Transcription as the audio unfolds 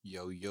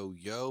Yo, yo,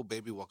 yo,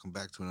 baby. Welcome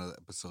back to another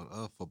episode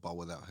of Football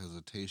Without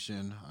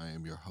Hesitation. I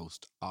am your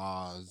host,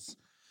 Oz.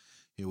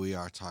 Here we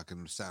are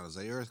talking San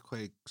Jose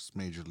Earthquakes,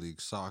 Major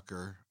League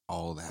Soccer,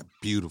 all that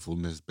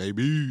beautifulness,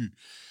 baby.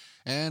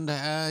 And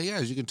yeah,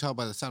 as you can tell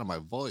by the sound of my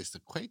voice, the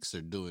Quakes are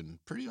doing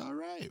pretty all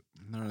right.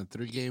 They're on a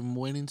 3-game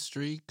winning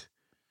streak.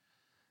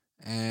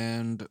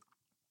 And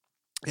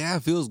yeah,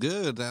 it feels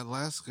good. That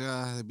last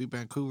they beat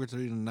Vancouver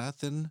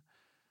 3-0.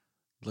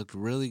 Looked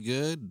really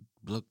good,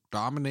 looked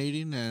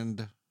dominating,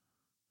 and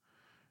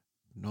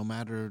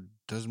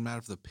doesn't matter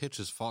if the pitch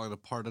is falling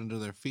apart under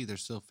their feet, they're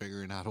still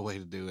figuring out a way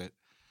to do it.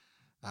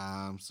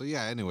 So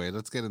yeah, anyway,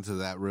 let's get into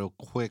that real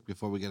quick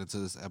before we get into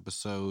this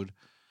episode.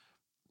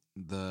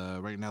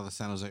 Right now the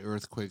San Jose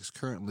Earthquakes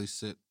currently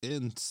sit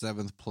in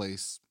 7th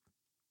place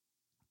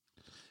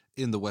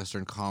in the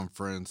Western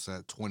Conference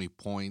at 20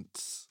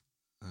 points,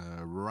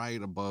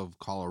 right above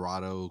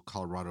Colorado.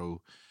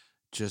 Colorado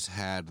just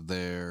had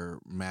their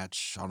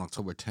match on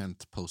October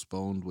 10th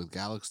postponed with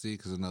Galaxy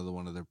because another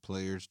one of their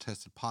players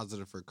tested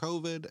positive for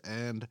COVID,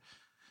 and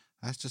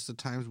that's just the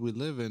times we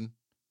live in.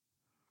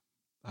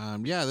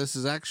 Yeah, this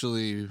is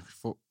actually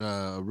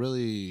a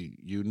really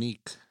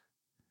unique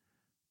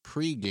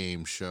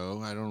pre-game show.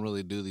 I don't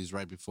really do these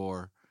right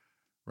before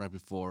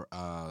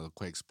the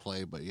Quakes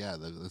play, but yeah,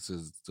 this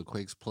is the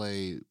Quakes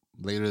play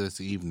later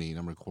this evening.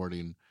 I'm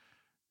recording.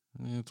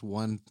 It's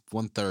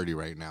 1:30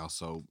 right now,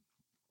 so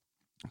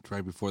it's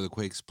right before the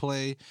Quakes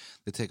play.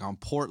 They take on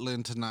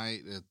Portland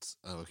tonight. It's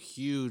a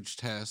huge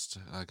test.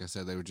 Like I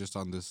said, they were just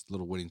on this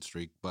little winning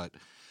streak, but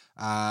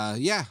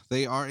yeah,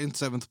 they are in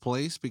 7th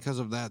place because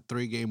of that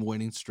 3-game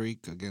winning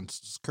streak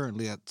against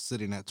currently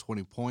sitting at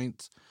 20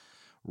 points,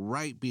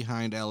 right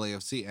behind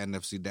LAFC and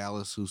FC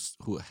Dallas,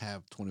 who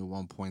have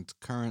 21 points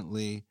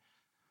currently.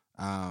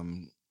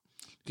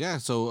 Yeah,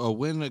 so a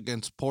win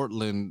against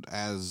Portland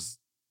as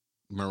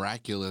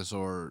miraculous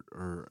or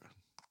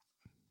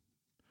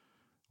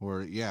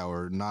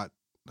not,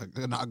 like,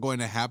 not going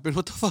to happen.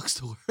 What the fuck's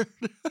the word?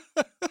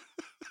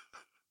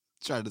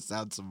 Trying to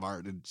sound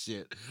smart and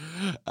shit.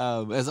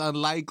 As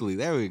unlikely.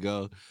 There we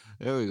go.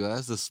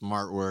 That's the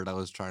smart word I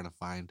was trying to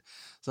find.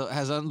 So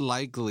as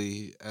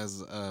unlikely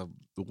as a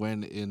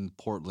win in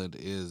Portland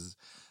is,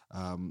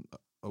 a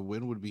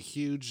win would be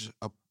huge.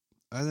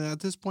 And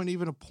at this point,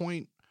 even a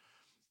point.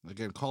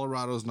 Again,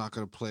 Colorado's not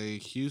going to play.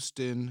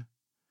 Houston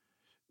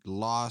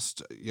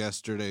lost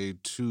yesterday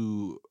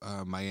to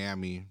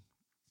Miami.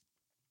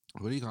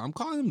 What do you call? I'm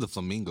calling them the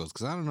Flamingos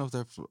because I don't know if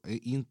they're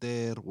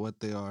Inter, what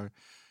they are.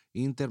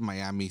 Inter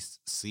Miami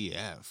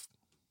CF.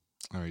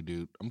 All right,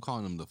 dude. I'm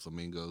calling them the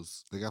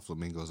Flamingos. They got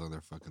flamingos on their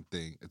fucking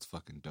thing. It's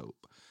fucking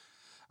dope.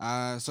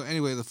 So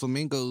anyway, the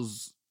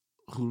Flamingos,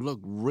 who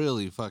look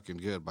really fucking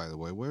good, by the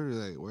way. Where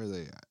are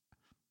they at?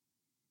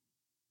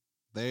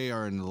 They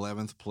are in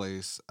 11th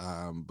place.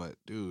 But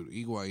dude,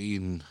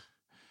 Higuain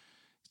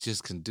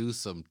just can do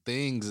some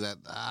things that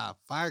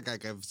fuck,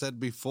 like I've said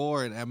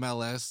before in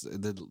MLS,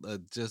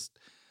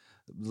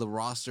 the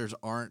rosters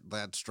aren't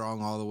that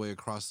strong all the way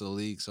across the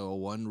league. So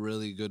one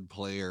really good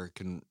player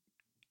can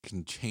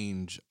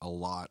change a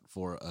lot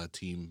for a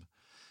team.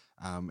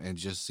 And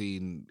just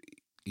seeing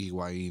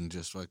Higuain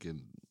just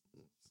fucking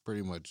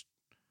pretty much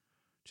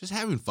just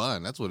having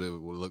fun. That's what it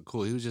would look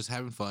cool. He was just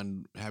having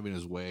fun, having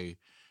his way,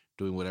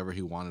 doing whatever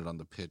he wanted on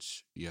the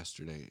pitch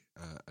yesterday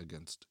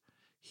against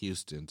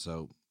Houston.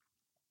 So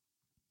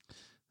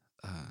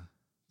uh,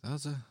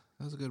 that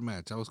was a good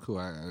match. That was cool.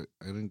 I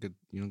didn't get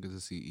you don't get to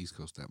see East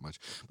Coast that much,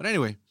 but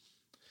anyway.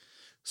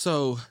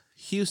 So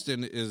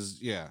Houston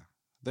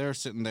they're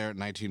sitting there at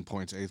 19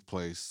 points, 8th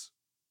place.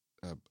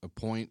 A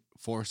point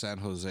for San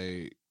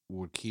Jose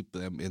would keep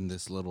them in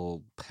this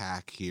little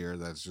pack here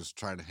that's just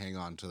trying to hang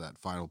on to that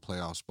final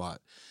playoff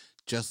spot,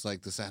 just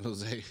like the San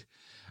Jose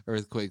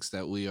Earthquakes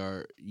that we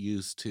are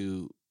used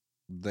to.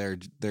 They're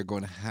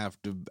going to have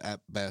to,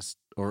 at best,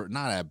 or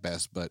not at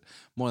best, but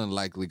more than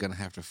likely going to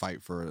have to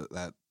fight for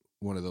that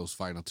one of those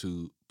final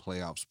 2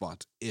 playoff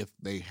spots if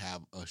they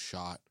have a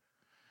shot.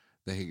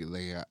 They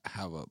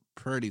have a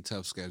pretty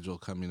tough schedule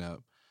coming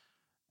up,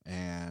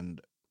 and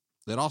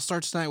it all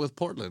starts tonight with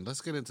Portland.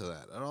 Let's get into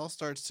that. It all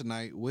starts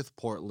tonight with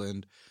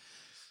Portland.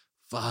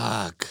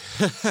 Fuck.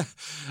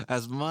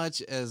 As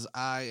much as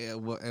I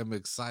am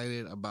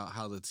excited about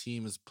how the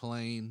team is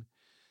playing,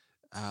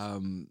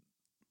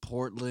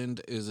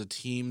 Portland is a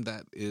team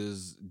that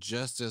is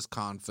just as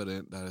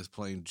confident, that is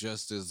playing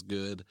just as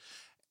good.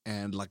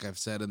 And like I've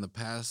said in the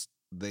past,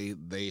 they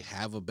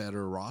have a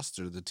better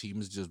roster. The team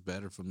is just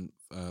better from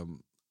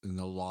in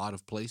a lot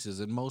of places,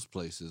 in most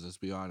places, let's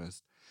be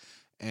honest.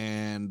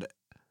 And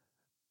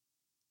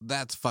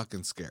that's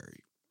fucking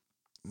scary.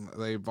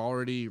 They've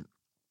already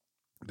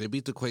they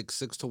beat the Quakes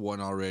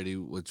 6-1 already,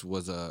 which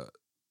was a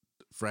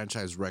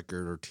franchise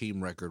record or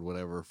team record,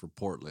 whatever, for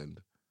Portland.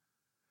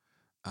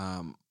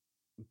 Um,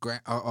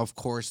 of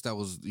course, that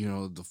was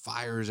the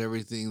fires,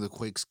 everything. The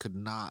Quakes could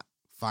not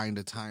find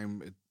a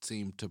time, it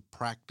seemed, to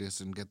practice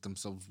and get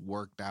themselves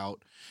worked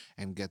out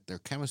and get their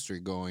chemistry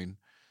going.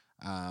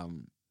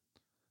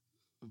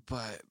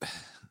 But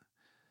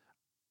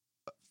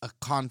a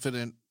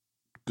confident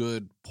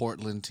good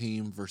Portland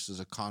team versus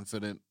a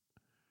confident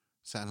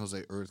San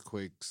Jose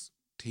Earthquakes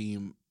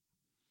team.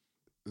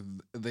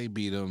 They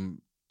beat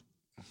them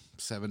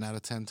 7 out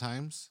of 10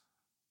 times.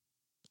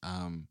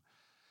 Um,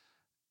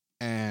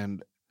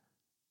 and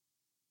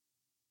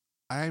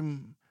I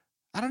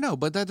don't know,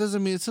 but that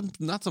doesn't mean it's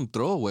not some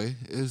throwaway.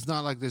 It's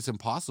not like it's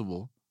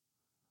impossible.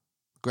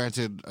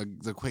 Granted,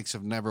 the Quakes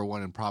have never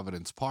won in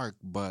Providence Park,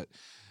 but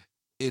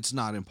it's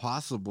not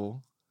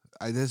impossible.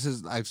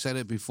 I've said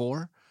it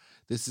before.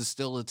 This is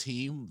still a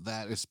team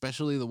that,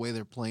 especially the way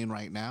they're playing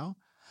right now,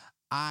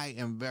 I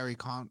am very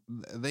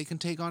they can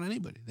take on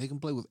anybody. They can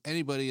play with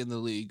anybody in the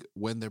league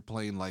when they're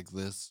playing like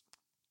this.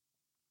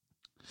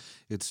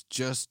 It's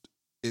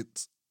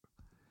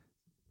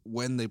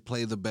when they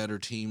play the better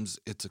teams,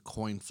 it's a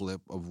coin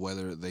flip of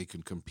whether they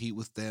can compete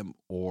with them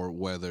or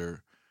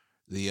whether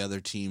the other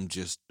team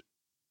just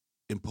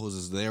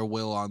imposes their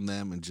will on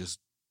them and just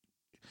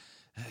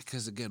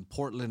because again,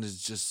 Portland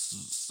is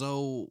just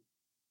so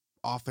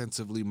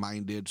offensively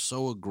minded,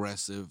 so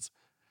aggressive,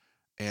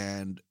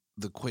 and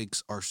the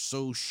Quakes are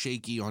so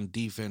shaky on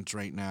defense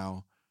right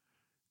now.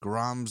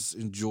 Grom's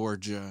in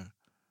Georgia.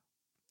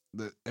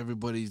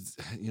 Everybody's,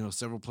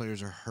 several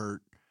players are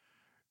hurt,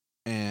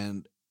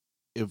 and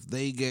if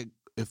they get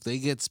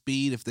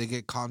speed, if they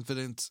get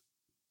confidence,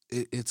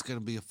 it's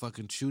gonna be a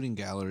fucking shooting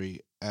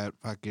gallery at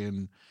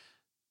fucking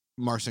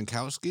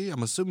Marcinkowski.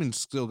 I'm assuming it's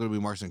still gonna be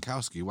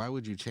Marcinkowski. Why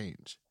would you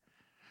change?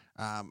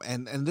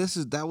 And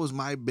that was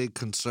my big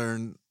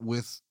concern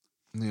with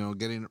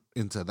getting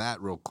into that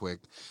real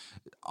quick.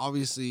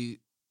 Obviously,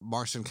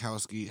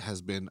 Marcinkowski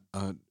has been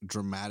a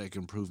dramatic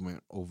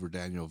improvement over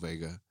Daniel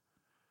Vega,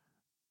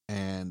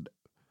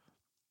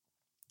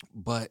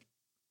 but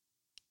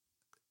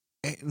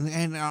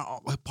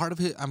part of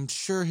it, I'm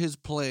sure his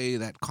play,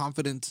 that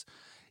confidence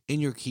in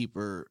your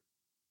keeper,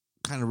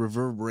 kind of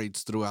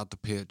reverberates throughout the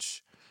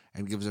pitch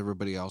and gives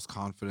everybody else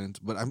confidence.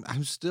 But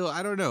I'm still,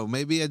 I don't know.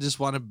 Maybe I just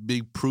want to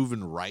be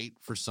proven right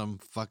for some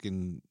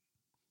fucking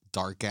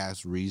dark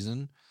ass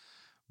reason.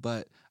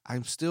 But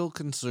I'm still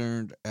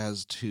concerned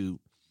as to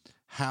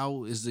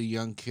how is the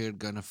young kid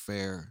gonna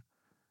fare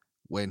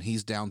when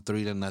he's down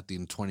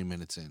 3-0 20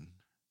 minutes in.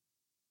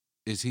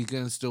 Is he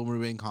gonna still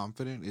remain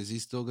confident? Is he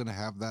still gonna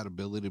have that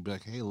ability to be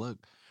like, hey,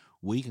 look,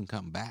 we can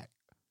come back.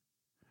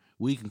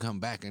 We can come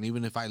back, and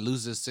even if I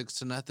lose this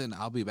 6-0,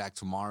 I'll be back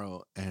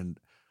tomorrow, and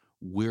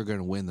we're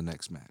gonna win the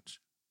next match.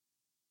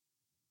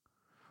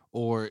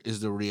 Or is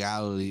the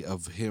reality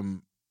of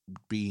him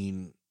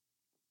being,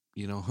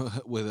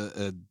 with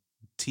a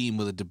team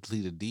with a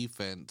depleted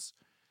defense,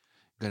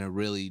 gonna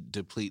really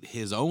deplete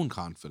his own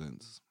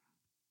confidence?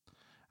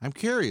 I'm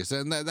curious,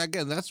 and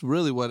again, that's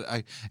really what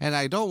I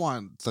don't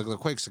want the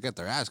Quakes to get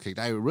their ass kicked.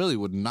 I really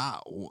would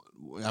not.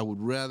 I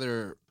would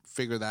rather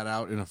figure that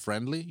out in a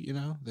friendly.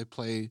 They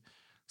play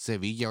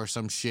Sevilla or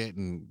some shit,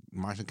 and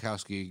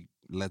Marcinkowski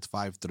lets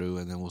 5 through,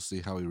 and then we'll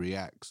see how he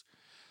reacts.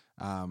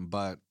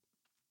 But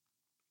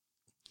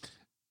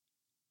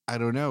I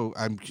don't know.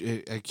 I'm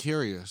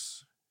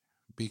curious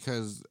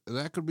because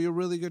that could be a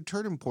really good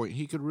turning point.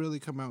 He could really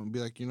come out and be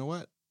like, you know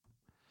what,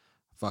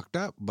 fucked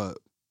up, but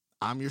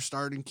I'm your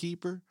starting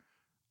keeper.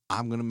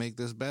 I'm gonna make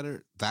this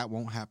better. That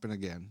won't happen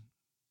again.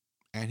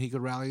 And he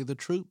could rally the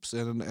troops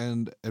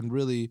and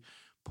really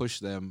push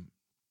them,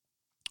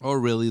 or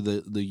really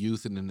the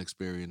youth and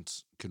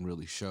inexperience can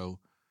really show.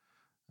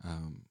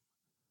 And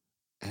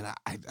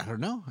I don't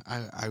know.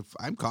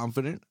 I'm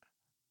confident.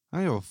 I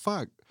don't give a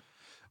fuck.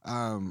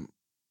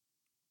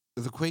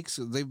 The Quakes,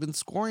 they've been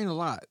scoring a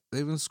lot.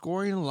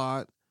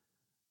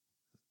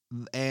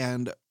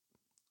 And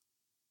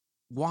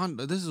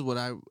Wanda, this is what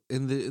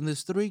in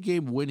this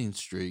 3-game winning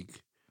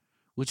streak,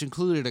 which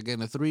included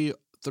again a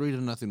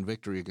 3-0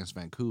 victory against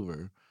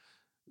Vancouver,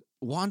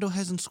 Wando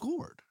hasn't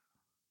scored.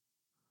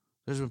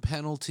 There's been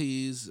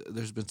penalties,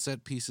 there's been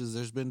set pieces,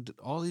 there's been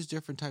all these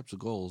different types of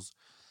goals,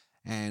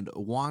 and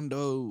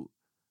Wando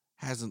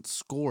hasn't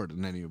scored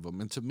in any of them.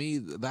 And to me,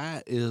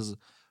 that is,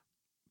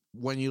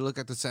 when you look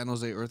at the San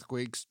Jose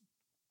Earthquakes,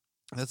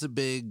 that's a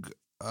big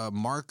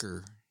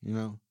marker.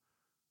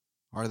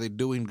 Are they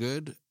doing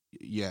good?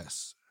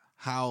 Yes.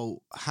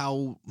 How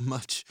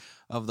much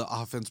of the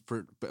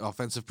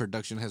offensive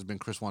production has been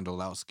Chris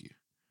Wondolowski?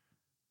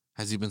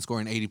 Has he been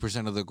scoring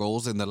 80% of the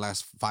goals in the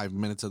last 5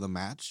 minutes of the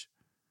match?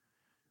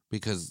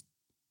 Because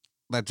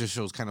that just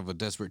shows kind of a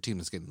desperate team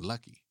that's getting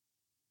lucky.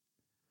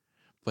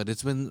 But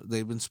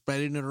they've been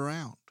spreading it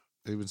around.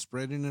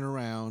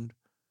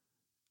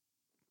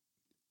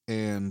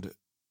 And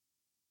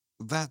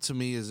that to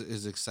me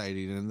is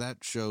exciting, and that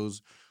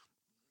shows.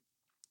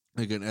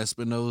 Again,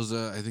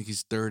 Espinoza, I think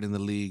he's 3rd in the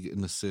league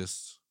in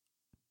assists.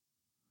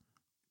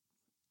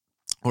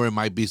 Or it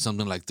might be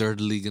something like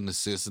 3rd league in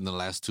assists in the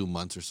last 2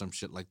 months or some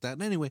shit like that.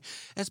 And anyway,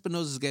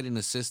 Espinoza's getting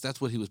assists.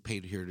 That's what he was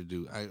paid here to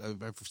do.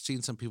 I've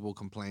seen some people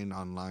complain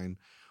online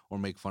or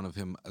make fun of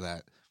him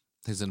that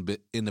his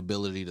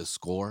inability to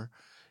score.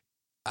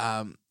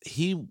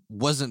 He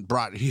wasn't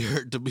brought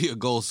here to be a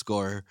goal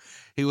scorer.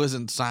 He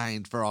wasn't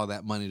signed for all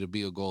that money to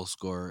be a goal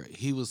scorer.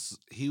 He was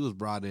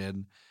brought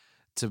in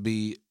to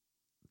be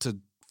to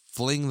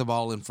fling the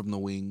ball in from the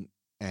wing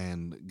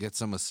and get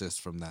some assists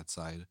from that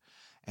side.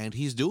 And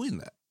he's doing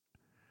that.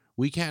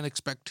 We can't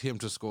expect him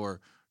to score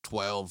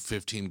 12,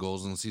 15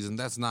 goals in the season.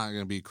 That's not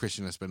going to be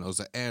Christian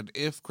Espinoza. And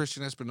if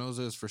Christian Espinoza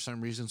is for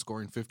some reason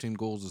scoring 15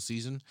 goals a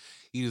season,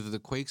 either the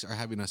Quakes are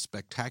having a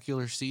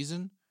spectacular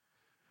season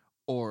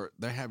or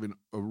they're having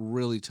a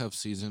really tough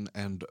season,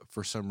 and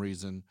for some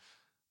reason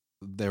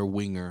their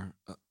winger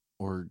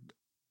or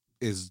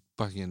is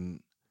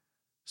fucking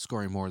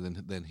scoring more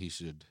than he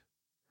should.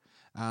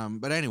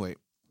 But anyway,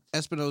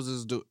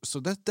 Espinoza's so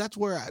that's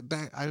where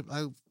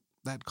I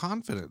that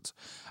confidence,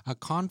 a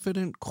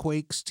confident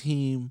Quakes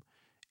team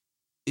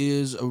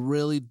is a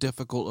really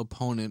difficult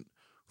opponent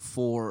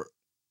for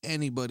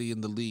anybody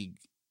in the league.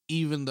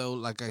 Even though,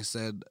 like I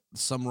said,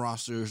 some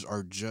rosters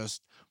are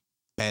just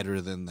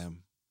better than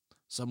them.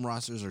 Some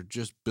rosters are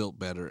just built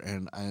better,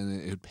 and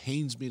it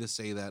pains me to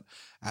say that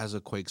as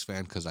a Quakes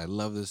fan because I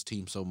love this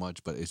team so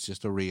much, but it's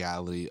just a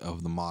reality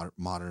of the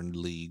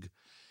modern league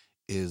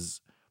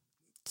is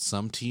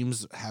some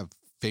teams have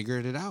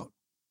figured it out.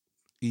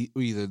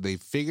 Either they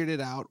figured it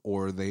out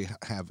or they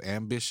have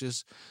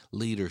ambitious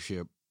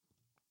leadership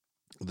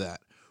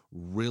that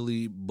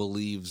really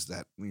believes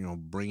that,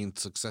 bringing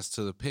success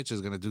to the pitch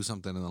is going to do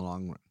something in the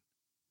long run.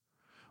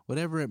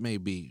 Whatever it may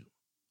be.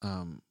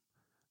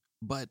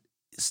 But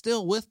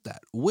still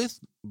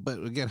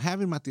but again,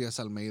 having Matias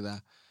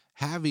Almeida,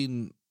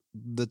 having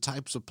the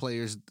types of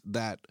players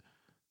that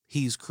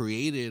he's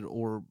created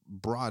or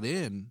brought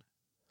in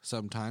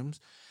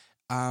sometimes,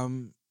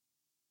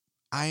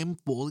 I am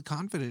fully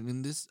confident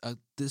in this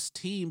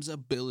team's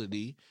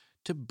ability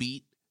to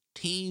beat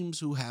teams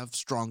who have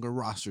stronger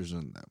rosters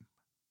than them.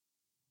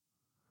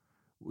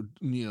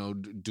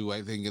 Do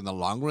I think in the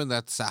long run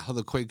that's how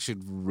the Quakes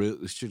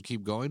should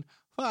keep going?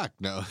 Fuck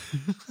no.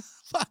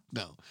 Fuck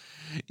no.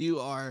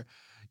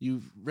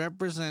 You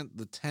represent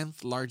the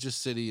 10th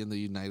largest city in the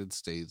United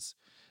States.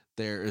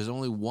 There is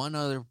only one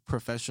other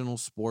professional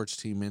sports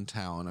team in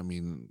town. I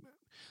mean,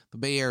 the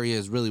Bay Area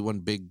is really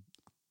one big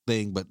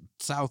thing, but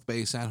South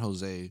Bay, San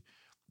Jose,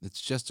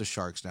 it's just the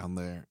Sharks down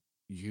there.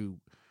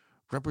 You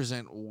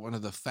represent one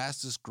of the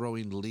fastest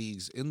growing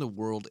leagues in the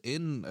world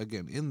in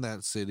that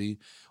city,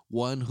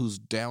 one whose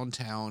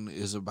downtown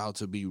is about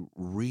to be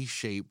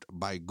reshaped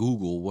by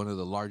Google, one of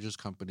the largest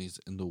companies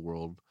in the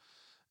world.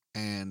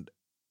 And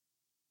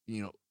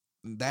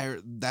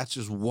that's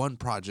just one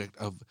project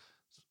of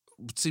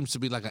what seems to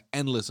be like an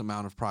endless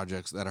amount of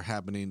projects that are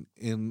happening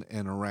in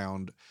and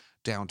around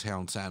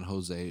downtown San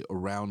Jose,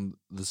 around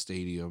the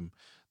stadium.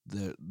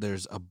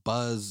 There's a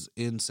buzz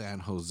in San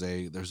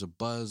Jose. There's a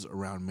buzz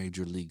around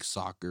Major League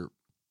Soccer.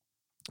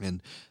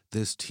 And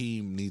this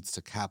team needs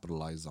to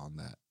capitalize on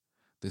that.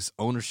 This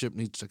ownership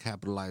needs to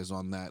capitalize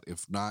on that.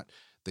 If not,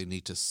 they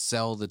need to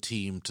sell the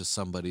team to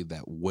somebody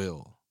that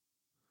will.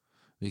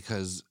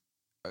 Because,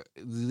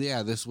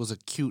 this was a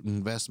cute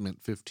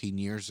investment 15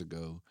 years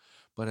ago.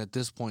 But at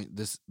this point,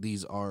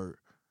 these are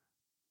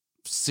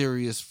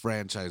serious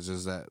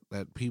franchises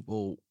that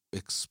people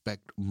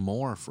expect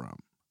more from.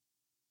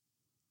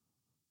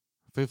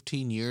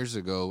 15 years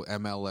ago,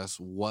 MLS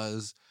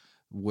was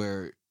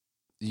where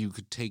you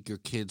could take your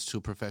kids to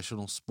a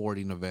professional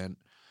sporting event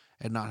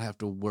and not have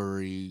to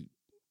worry,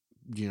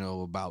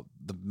 about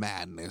the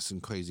madness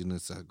and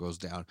craziness that goes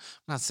down. I'm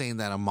not saying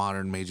that a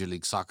modern Major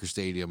League Soccer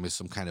stadium is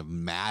some kind of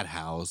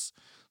madhouse,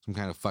 some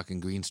kind of fucking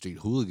Green Street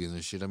hooligans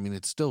and shit. I mean,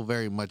 it's still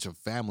very much a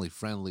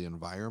family-friendly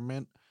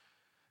environment,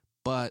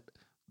 but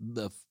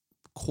the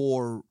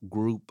core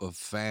group of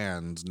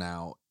fans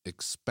now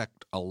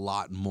expect a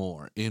lot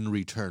more in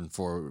return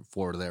for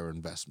their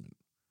investment.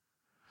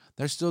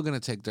 They're still going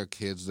to take their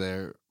kids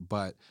there,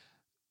 but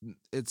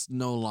it's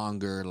no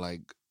longer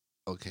like,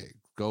 okay,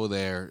 go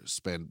there,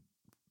 spend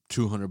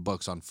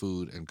 $200 on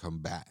food and come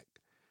back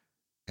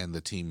and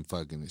the team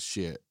fucking is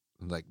shit.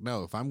 Like,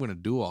 no, if I'm going to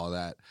do all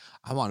that,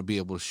 I want to be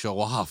able to show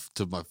off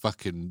to my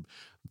fucking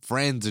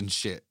friends and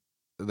shit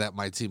that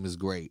my team is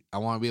great. I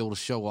want to be able to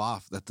show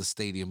off that the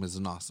stadium is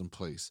an awesome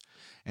place.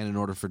 And in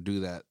order to do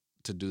that,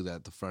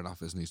 the front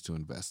office needs to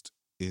invest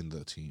in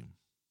the team.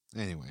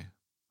 Anyway,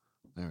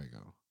 there we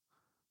go.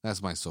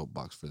 That's my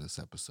soapbox for this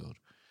episode.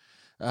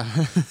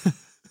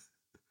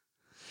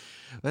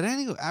 But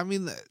anyway, I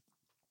mean,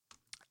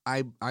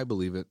 I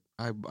believe it.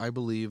 I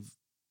believe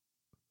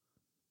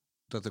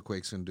that the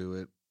Quakes can do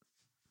it.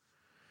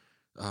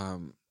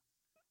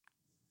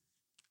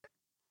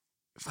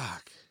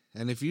 Fuck.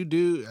 And if you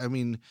do, I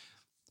mean,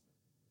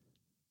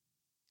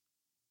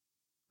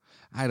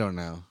 I don't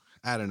know.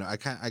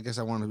 I guess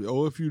I want to be,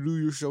 if you do,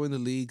 you're showing the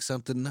league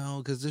something.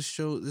 No, because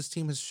this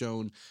team has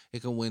shown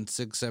it can win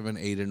 6, 7,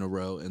 8 in a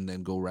row and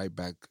then go right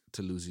back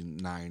to losing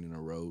 9 in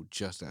a row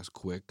just as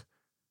quick.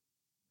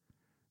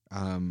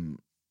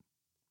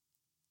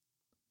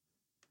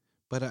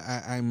 But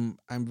I'm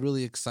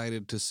really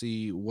excited to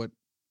see what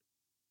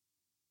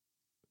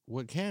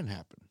can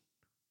happen.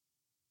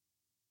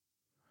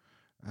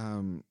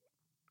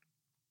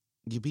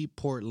 You beat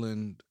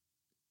Portland,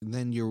 and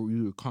then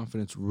your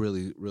confidence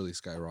really, really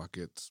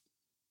skyrockets.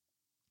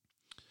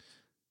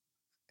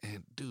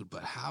 And dude,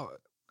 but how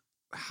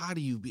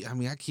do you be? I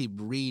mean, I keep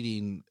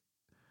reading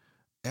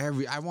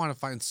I want to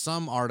find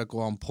some article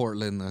on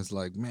Portland that's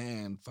like,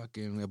 man,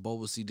 fucking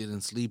Ebobisi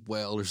didn't sleep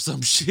well or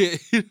some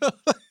shit.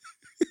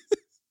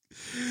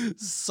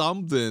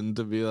 Something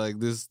to be like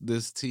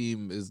this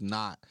team is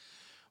not.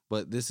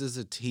 But this is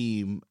a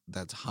team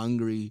that's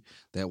hungry,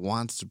 that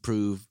wants to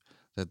prove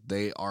that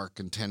they are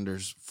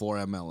contenders for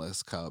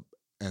MLS Cup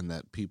and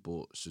that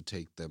people should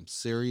take them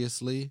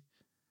seriously.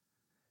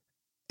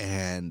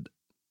 And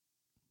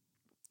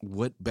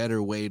what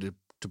better way to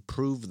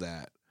prove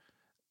that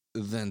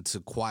than to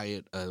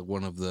quiet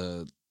one of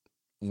the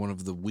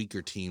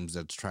weaker teams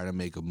that's trying to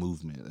make a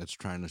movement, that's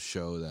trying to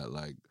show that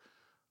like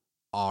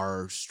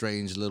our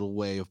strange little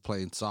way of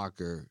playing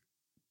soccer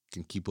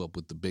can keep up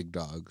with the big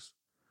dogs.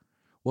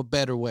 What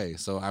better way?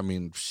 So I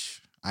mean,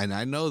 I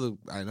know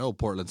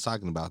Portland's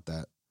talking about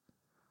that.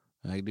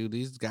 Like, dude,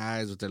 these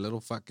guys with their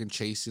little fucking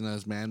chasing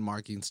us, man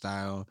marking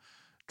style,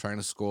 trying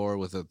to score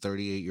with a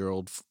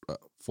 38-year-old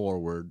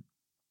forward.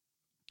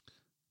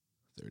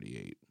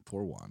 38.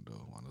 Poor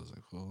Wando. Wando's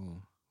like,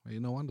 oh, well, you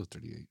know, Wando's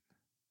 38.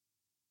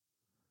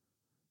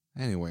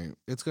 Anyway,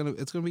 it's gonna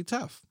be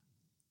tough.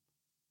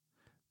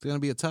 It's gonna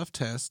be a tough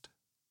test.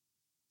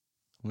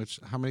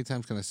 Which, how many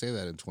times can I say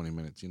that in 20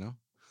 minutes? You know.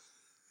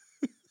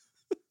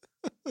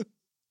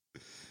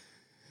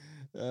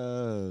 I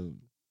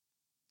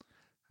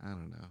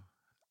don't know.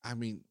 I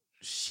mean,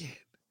 shit.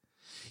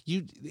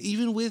 You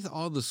even with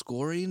all the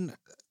scoring,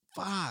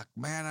 fuck,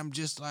 man. I'm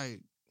just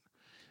like,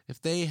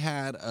 if they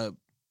had a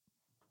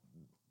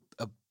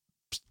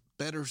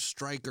better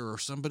striker or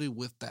somebody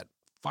with that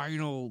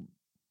final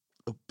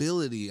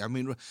ability. I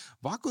mean,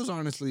 Vaco's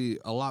honestly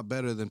a lot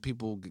better than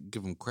people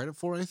give him credit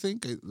for, I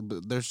think.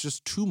 But there's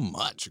just too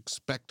much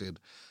expected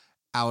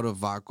out of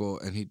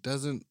Vaco, and he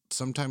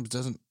sometimes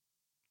doesn't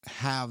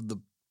have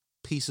the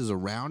pieces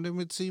around him,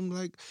 it seemed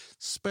like,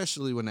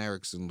 especially when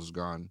Eriksson was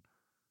gone.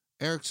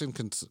 Eriksson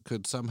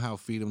could somehow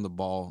feed him the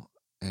ball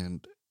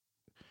and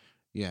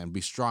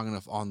be strong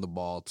enough on the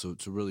ball to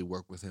really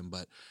work with him.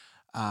 But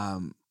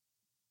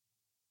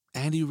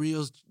Andy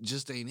Rios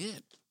just ain't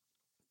it.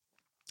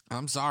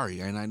 I'm sorry.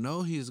 And I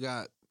know he's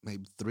got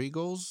maybe 3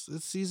 goals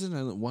this season,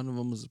 and one of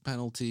them was a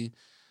penalty.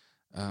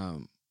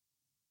 One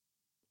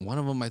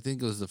of them, I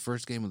think it was the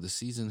first game of the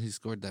season. He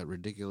scored that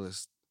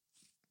ridiculous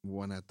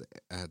one at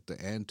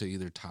the end to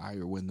either tie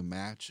or win the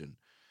match. And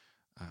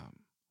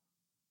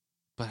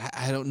but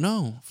I don't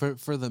know.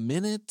 For the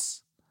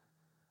minutes,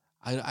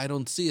 I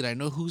don't see it. I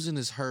know Husin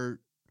is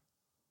hurt,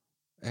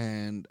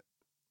 and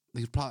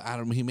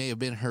he may have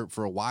been hurt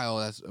for a while.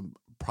 That's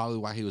probably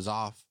why he was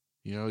off.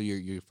 You know,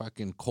 your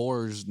fucking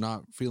core's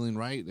not feeling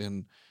right,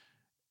 and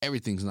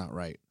everything's not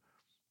right.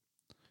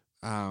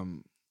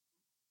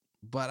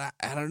 But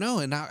I don't know,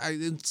 and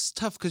it's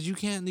tough because you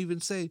can't even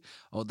say,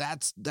 oh,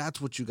 that's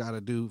what you got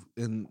to do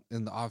in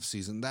the off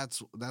season.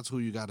 That's who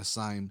you got to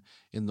sign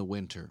in the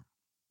winter,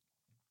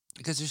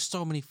 because there's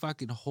so many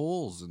fucking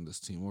holes in this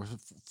team, or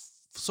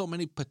so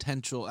many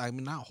potential. I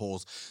mean, not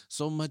holes,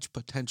 so much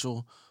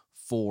potential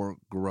for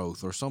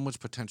growth, or so much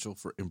potential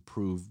for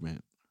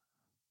improvement.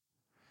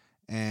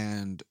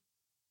 And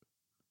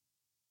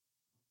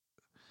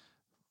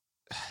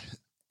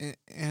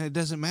it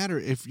doesn't matter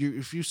if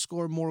you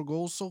score more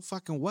goals, so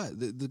fucking what?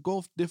 The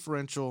goal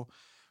differential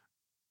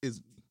is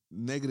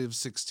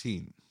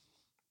 -16.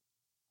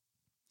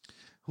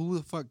 Who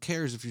the fuck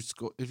cares if you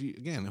score?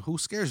 Who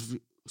scares?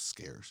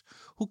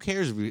 Who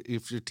cares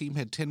if your team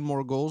had 10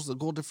 more goals? The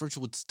goal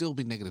differential would still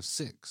be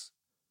 -6.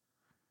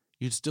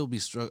 You'd still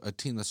be a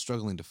team that's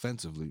struggling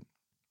defensively.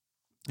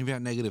 If you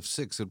had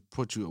 -6, it'd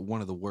put you at one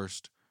of the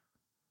worst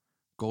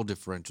goal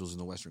differentials in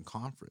the Western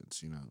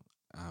Conference. You know.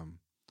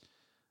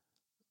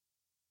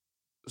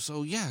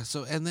 So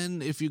and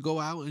then if you go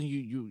out and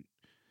you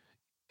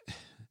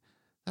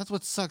that's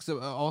what sucks.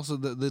 Also,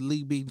 the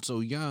league being so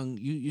young,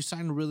 you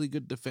sign a really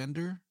good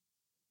defender,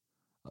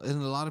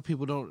 and a lot of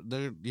people don't.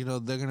 They're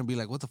gonna be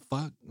like, what the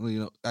fuck?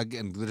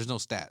 Again, there's no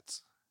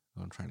stats.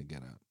 I'm trying to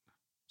get out.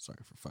 Sorry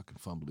for fucking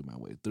fumbling my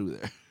way through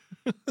there.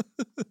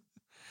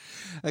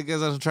 I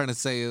guess I'm trying to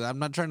say, I'm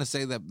not trying to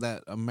say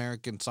that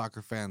American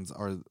soccer fans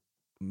are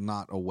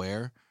not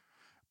aware,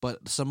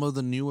 but some of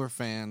the newer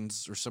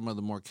fans or some of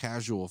the more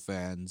casual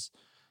fans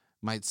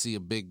might see a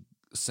big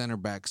center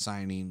back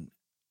signing,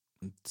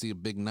 see a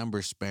big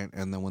number spent,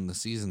 and then when the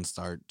season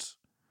starts,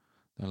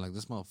 they're like,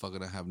 this motherfucker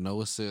don't have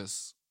no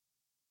assists,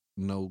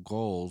 no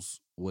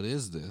goals. What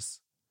is this?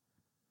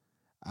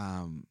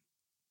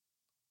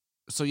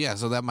 So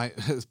that might,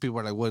 people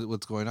are like,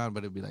 what's going on?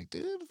 But it'd be like,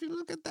 dude, if you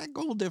look at that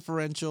goal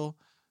differential,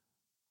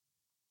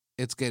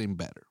 it's getting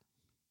better.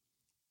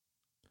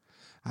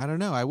 I don't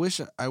know. I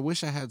wish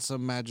I had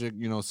some magic,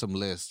 some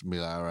list. Be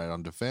like, all right,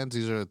 on defense,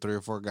 these are the 3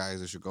 or 4 guys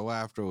that should go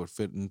after, would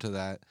fit into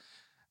that.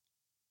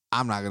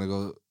 I'm not gonna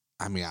go.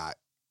 I mean,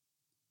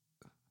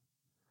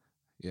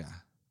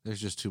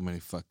 there's just too many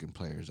fucking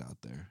players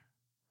out there.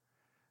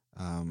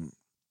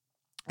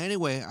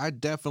 Anyway, I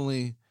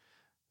definitely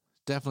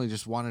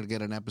just wanted to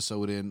get an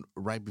episode in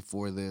right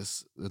before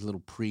this, a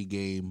little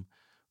pregame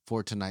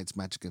for tonight's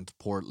match against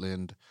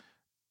Portland.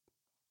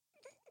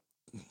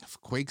 If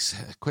Quakes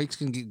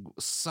can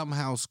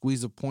somehow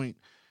squeeze a point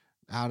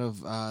out of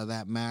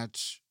that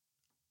match,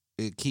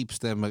 it keeps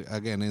them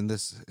again in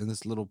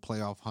this little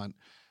playoff hunt,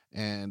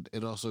 and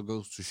it also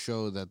goes to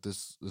show that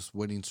this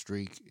winning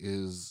streak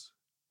is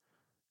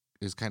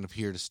kind of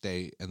here to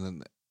stay.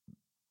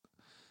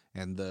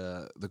 And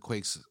the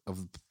Quakes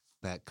of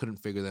that couldn't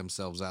figure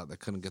themselves out,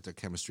 that couldn't get their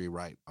chemistry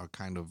right, are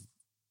kind of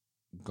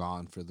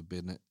gone for the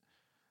bid.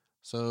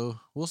 So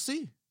we'll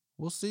see.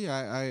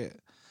 I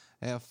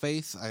have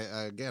faith.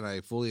 I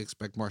fully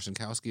expect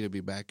Marcinkowski to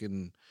be back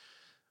in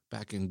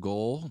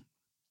goal.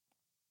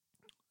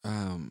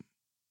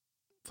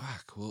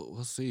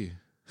 We'll see.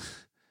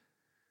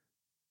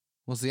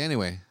 We'll see.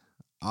 Anyway,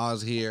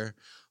 Oz here,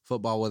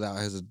 football without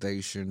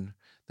hesitation.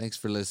 Thanks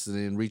for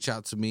listening. Reach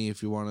out to me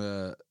if you want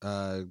to.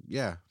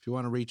 If you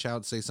want to reach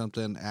out, say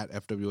something at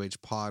FWH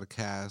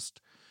Podcast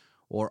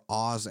or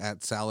Oz at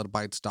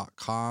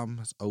saladbites.com.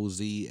 It's OZ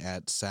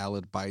at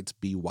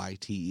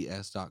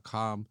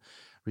saladbites.com.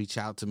 Reach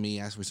out to me,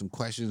 ask me some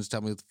questions.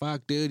 Tell me, what the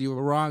fuck, dude, you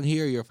were wrong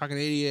here. You're a fucking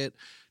idiot.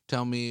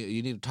 Tell me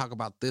you need to talk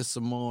about this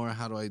some more.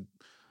 How do I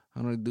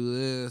do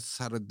this?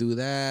 How to do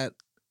that?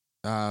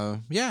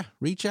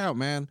 Reach out,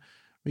 man.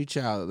 Reach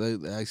out.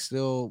 There's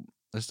still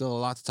a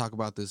lot to talk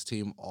about this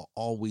team.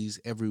 Always,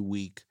 every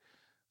week.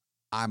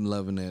 I'm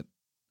loving it.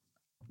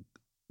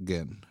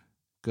 Again,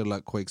 good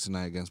luck Quakes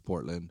tonight against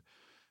Portland.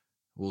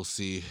 We'll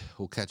see.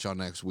 We'll catch y'all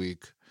next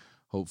week,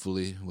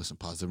 hopefully with some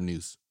positive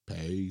news.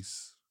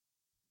 Peace.